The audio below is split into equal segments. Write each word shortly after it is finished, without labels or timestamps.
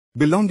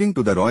Belonging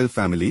to the royal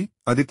family,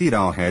 Aditi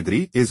Rao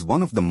Hydari is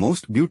one of the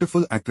most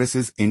beautiful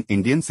actresses in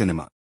Indian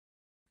cinema.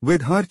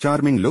 With her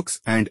charming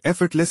looks and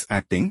effortless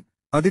acting,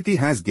 Aditi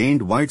has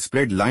gained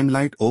widespread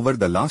limelight over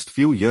the last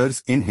few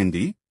years in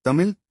Hindi,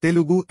 Tamil,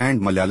 Telugu and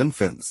Malayalam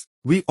films.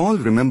 We all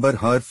remember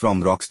her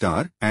from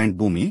Rockstar and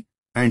Bhumi,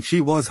 and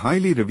she was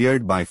highly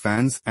revered by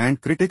fans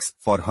and critics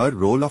for her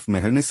role of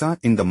Mehernisa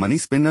in the money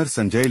spinner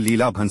Sanjay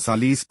Leela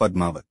Bhansali's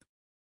Padmavat.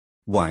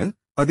 While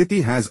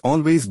Aditi has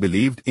always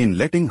believed in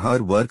letting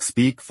her work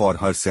speak for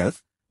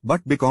herself,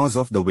 but because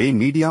of the way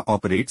media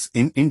operates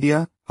in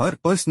India, her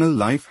personal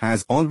life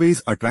has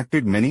always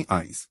attracted many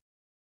eyes.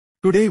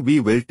 Today we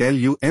will tell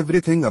you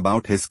everything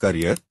about his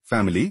career,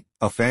 family,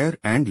 affair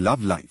and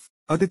love life.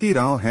 Aditi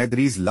Rao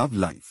Hydari's love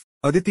life.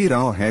 Aditi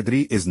Rao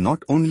Hydari is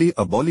not only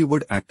a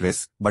Bollywood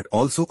actress but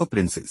also a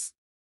princess.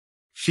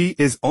 She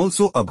is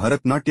also a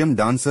Bharatnatyam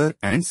dancer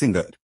and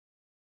singer.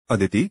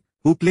 Aditi,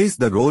 who plays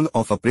the role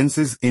of a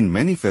princess in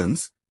many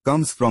films,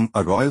 comes from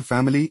a royal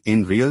family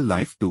in real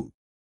life too.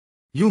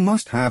 You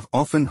must have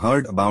often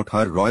heard about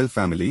her royal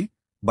family,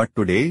 but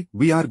today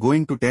we are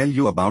going to tell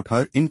you about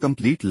her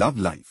incomplete love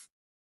life.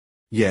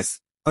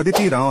 Yes,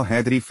 Aditi Rao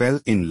Hydari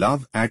fell in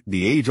love at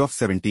the age of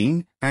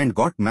 17 and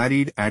got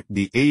married at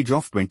the age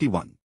of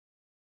 21.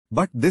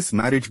 But this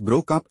marriage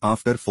broke up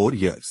after 4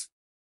 years.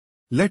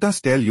 Let us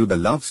tell you the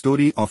love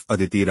story of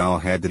Aditi Rao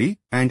Hydari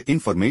and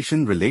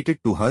information related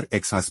to her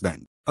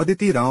ex-husband.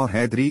 Aditi Rao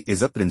Hydari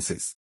is a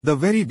princess. The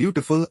very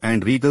beautiful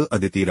and regal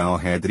Aditi Rao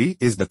Hydari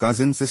is the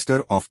cousin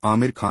sister of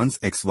Aamir Khan's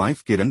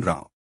ex-wife Kiran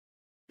Rao.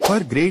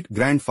 Her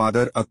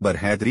great-grandfather Akbar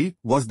Hydari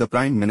was the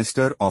Prime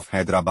Minister of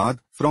Hyderabad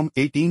from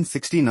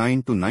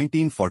 1869 to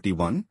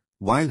 1941,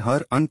 while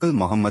her uncle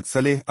Mohammad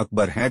Saleh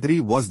Akbar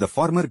Hydari was the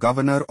former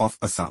Governor of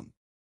Assam.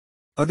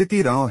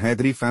 Aditi Rao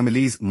Hydari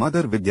family's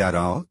mother Vidya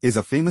Rao is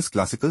a famous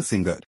classical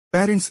singer.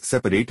 Parents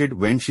separated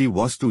when she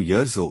was 2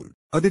 years old.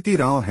 Aditi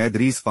Rao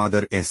Hydari's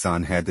father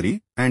Ehsan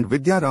Hydari and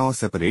Vidya Rao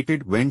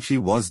separated when she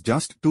was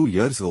just 2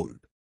 years old.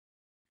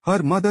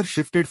 Her mother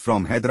shifted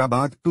from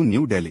Hyderabad to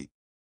New Delhi.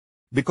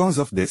 Because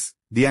of this,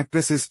 the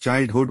actress's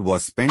childhood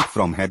was spent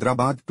from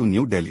Hyderabad to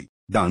New Delhi.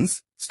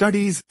 Dance,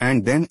 studies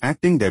and then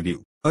acting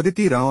debut.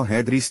 Aditi Rao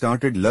Hydari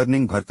started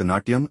learning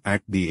Bharatnatyam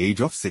at the age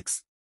of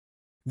 6.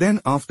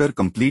 Then after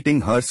completing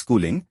her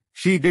schooling,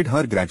 she did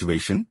her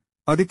graduation,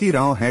 Aditi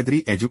Rao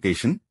Hydari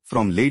Education,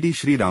 from Lady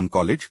Shri Ram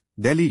College,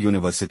 Delhi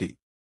University.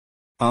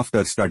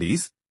 After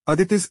studies,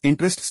 Aditi's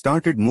interest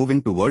started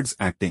moving towards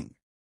acting.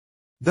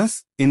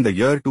 Thus, in the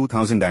year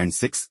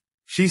 2006,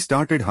 she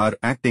started her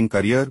acting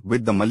career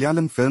with the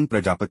Malayalam film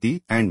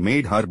Prajapati and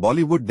made her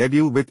Bollywood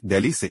debut with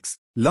Delhi 6.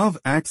 Love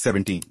at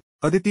 17.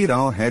 Aditi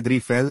Rao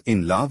Hydari fell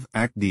in love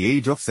at the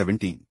age of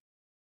 17.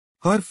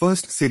 Her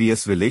first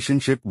serious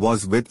relationship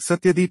was with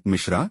Satyadeep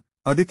Mishra,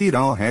 Aditi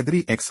Rao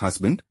Hydari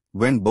ex-husband,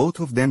 when both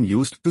of them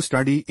used to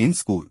study in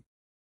school.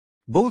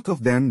 Both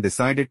of them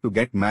decided to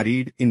get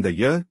married in the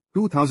year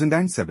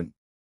 2007.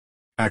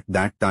 At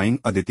that time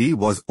Aditi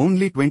was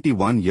only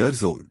 21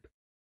 years old.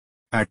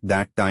 At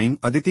that time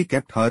Aditi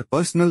kept her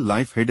personal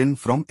life hidden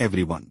from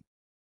everyone.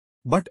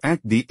 But at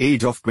the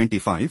age of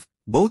 25,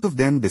 both of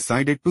them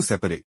decided to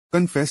separate.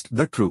 Confessed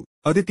the truth.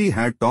 Aditi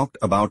had talked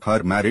about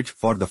her marriage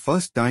for the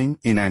first time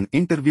in an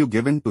interview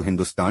given to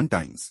Hindustan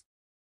Times.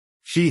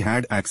 She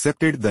had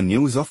accepted the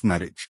news of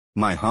marriage.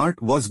 My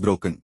heart was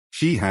broken.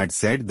 She had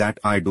said that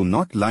I do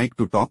not like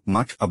to talk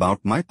much about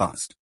my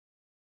past.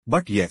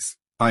 But yes,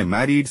 I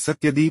married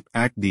Satyadeep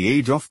at the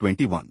age of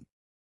 21.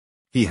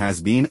 He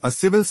has been a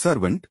civil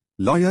servant,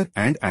 lawyer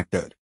and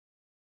actor.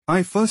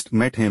 I first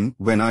met him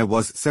when I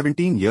was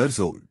 17 years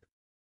old.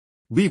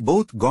 We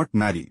both got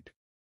married.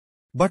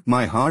 But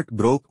my heart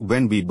broke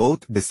when we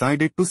both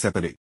decided to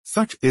separate.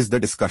 Such is the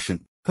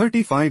discussion.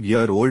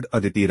 35-year-old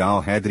Aditi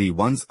Rao Hydari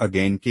once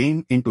again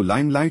came into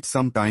limelight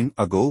some time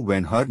ago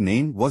when her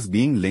name was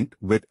being linked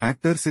with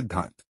actor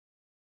Siddharth.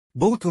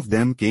 Both of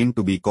them came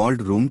to be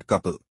called roomed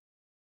couple.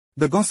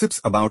 The gossips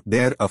about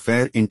their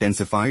affair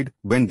intensified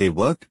when they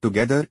worked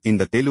together in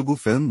the Telugu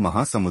film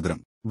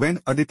Mahasamudram,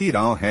 when Aditi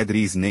Rao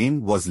Hydari's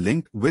name was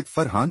linked with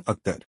Farhan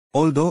Akhtar.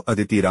 Although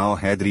Aditi Rao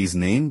Hydari's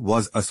name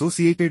was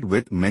associated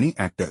with many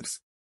actors,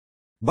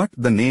 but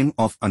the name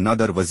of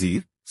another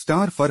Wazir,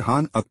 star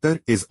Farhan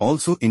Akhtar is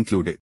also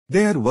included.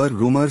 There were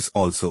rumors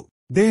also.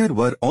 There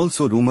were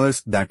also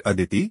rumors that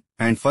Aditi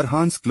and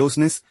Farhan's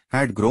closeness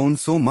had grown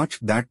so much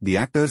that the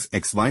actor's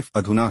ex-wife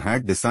Adhuna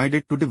had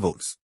decided to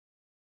divorce.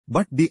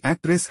 But the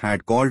actress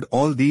had called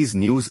all these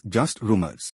news just rumors.